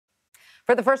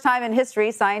For the first time in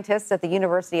history, scientists at the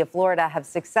University of Florida have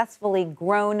successfully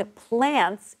grown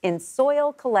plants in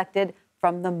soil collected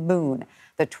from the moon.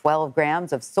 The 12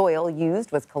 grams of soil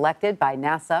used was collected by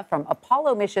NASA from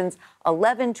Apollo missions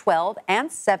 11, 12,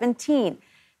 and 17.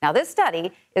 Now, this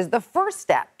study is the first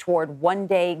step toward one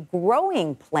day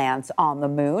growing plants on the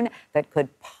moon that could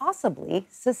possibly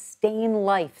sustain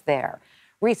life there.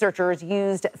 Researchers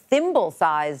used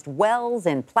thimble-sized wells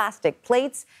in plastic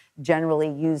plates, generally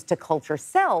used to culture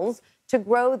cells, to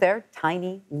grow their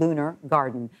tiny lunar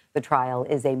garden. The trial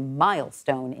is a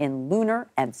milestone in lunar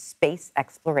and space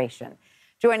exploration.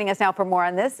 Joining us now for more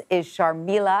on this is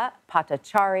Sharmila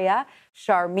Bhattacharya.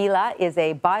 Sharmila is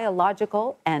a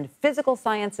biological and physical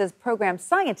sciences program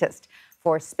scientist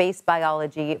for space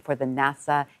biology for the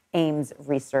NASA Ames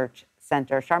Research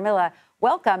Center. Sharmila,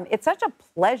 welcome. It's such a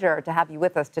pleasure to have you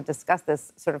with us to discuss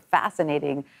this sort of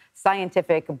fascinating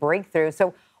scientific breakthrough.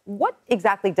 So what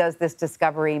exactly does this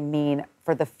discovery mean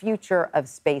for the future of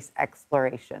space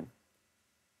exploration?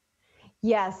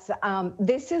 Yes,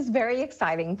 this is very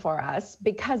exciting for us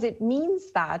because it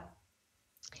means that,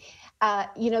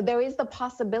 there is the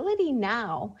possibility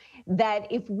now that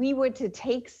if we were to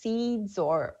take seeds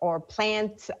or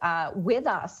plant with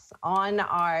us on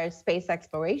our space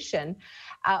exploration,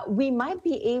 we might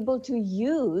be able to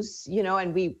use,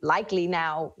 and we likely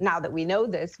now that we know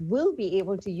this, will be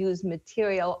able to use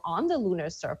material on the lunar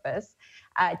surface,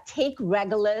 take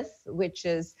regolith, which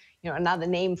is another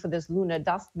name for this lunar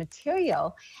dust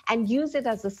material, and use it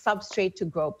as a substrate to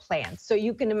grow plants. So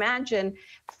you can imagine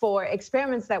for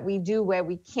experiments that we do where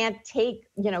we can't take,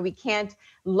 we can't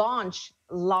launch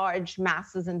large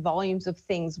masses and volumes of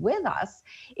things with us,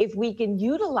 if we can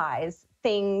utilize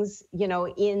things,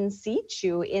 in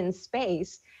situ, in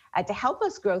space, to help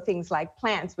us grow things like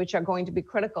plants, which are going to be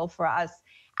critical for us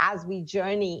as we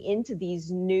journey into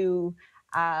these new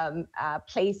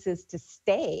places to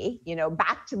stay,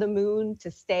 back to the moon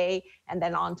to stay, and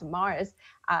then on to Mars,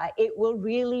 it will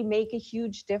really make a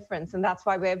huge difference. And that's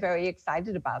why we're very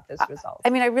excited about this result. I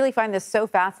mean, I really find this so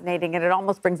fascinating, and it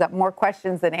almost brings up more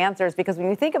questions than answers, because when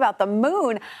you think about the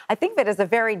moon, I think of it as a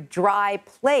very dry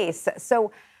place.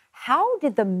 So how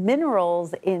did the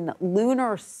minerals in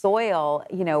lunar soil,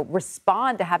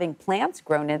 respond to having plants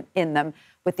grown in them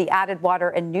with the added water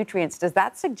and nutrients? Does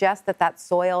that suggest that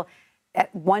soil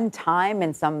at one time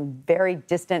in some very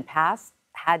distant past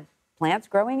had plants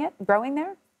growing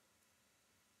there?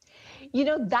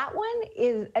 That one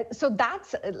is,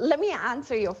 let me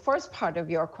answer your first part of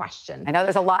your question. I know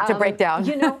there's a lot to break down.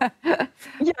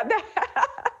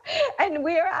 And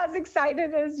we're as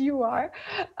excited as you are.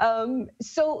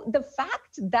 So the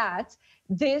fact that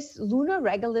this lunar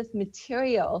regolith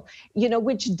material,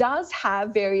 which does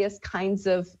have various kinds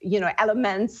of,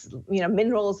 elements,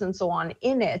 minerals and so on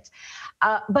in it,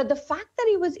 but the fact that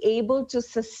it was able to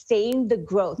sustain the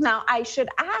growth. Now, I should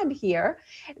add here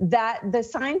that the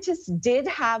scientists did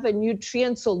have a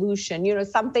nutrient solution,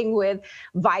 something with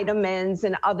vitamins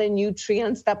and other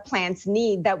nutrients that plants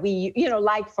need that we,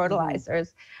 like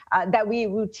fertilizers, that we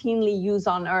routinely use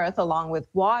on Earth along with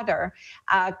water.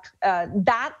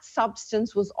 That substance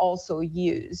was also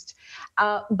used.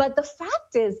 But the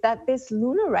fact is that this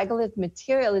lunar regolith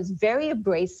material is very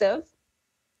abrasive.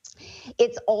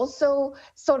 It's also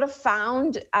sort of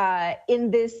found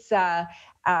in this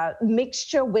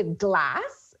mixture with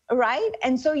glass, right?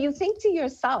 And so you think to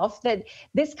yourself that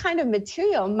this kind of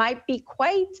material might be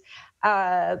quite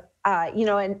a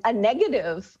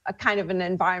negative kind of an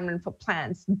environment for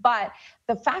plants. But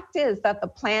the fact is that the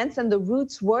plants and the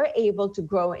roots were able to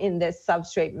grow in this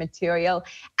substrate material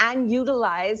and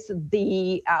utilize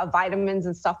the vitamins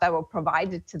and stuff that were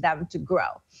provided to them to grow.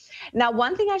 Now,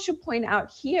 one thing I should point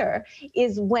out here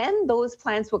is when those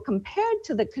plants were compared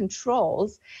to the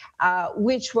controls,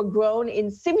 which were grown in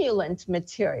simulant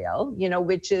material,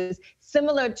 which is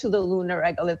similar to the lunar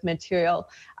regolith material,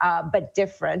 but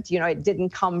different. It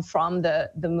didn't come from the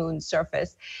moon's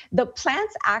surface. The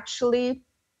plants actually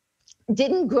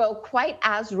didn't grow quite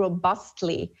as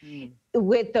robustly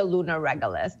with the lunar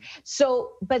regolith.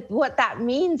 So, but what that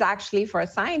means actually for a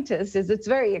scientist is it's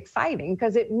very exciting,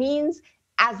 because it means,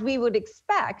 as we would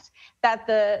expect, that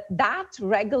that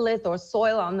regolith or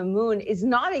soil on the moon is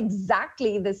not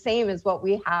exactly the same as what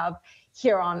we have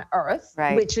here on Earth,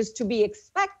 right, which is to be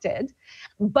expected.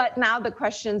 But now the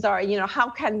questions are, how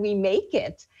can we make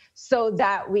it so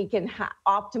that we can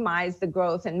optimize the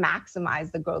growth and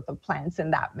maximize the growth of plants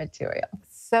in that material?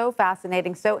 So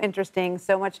fascinating, so interesting,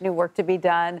 so much new work to be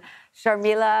done.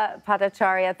 Sharmila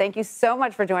Bhattacharya, thank you so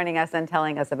much for joining us and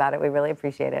telling us about it. We really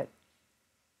appreciate it.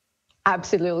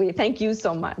 Absolutely. Thank you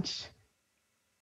so much.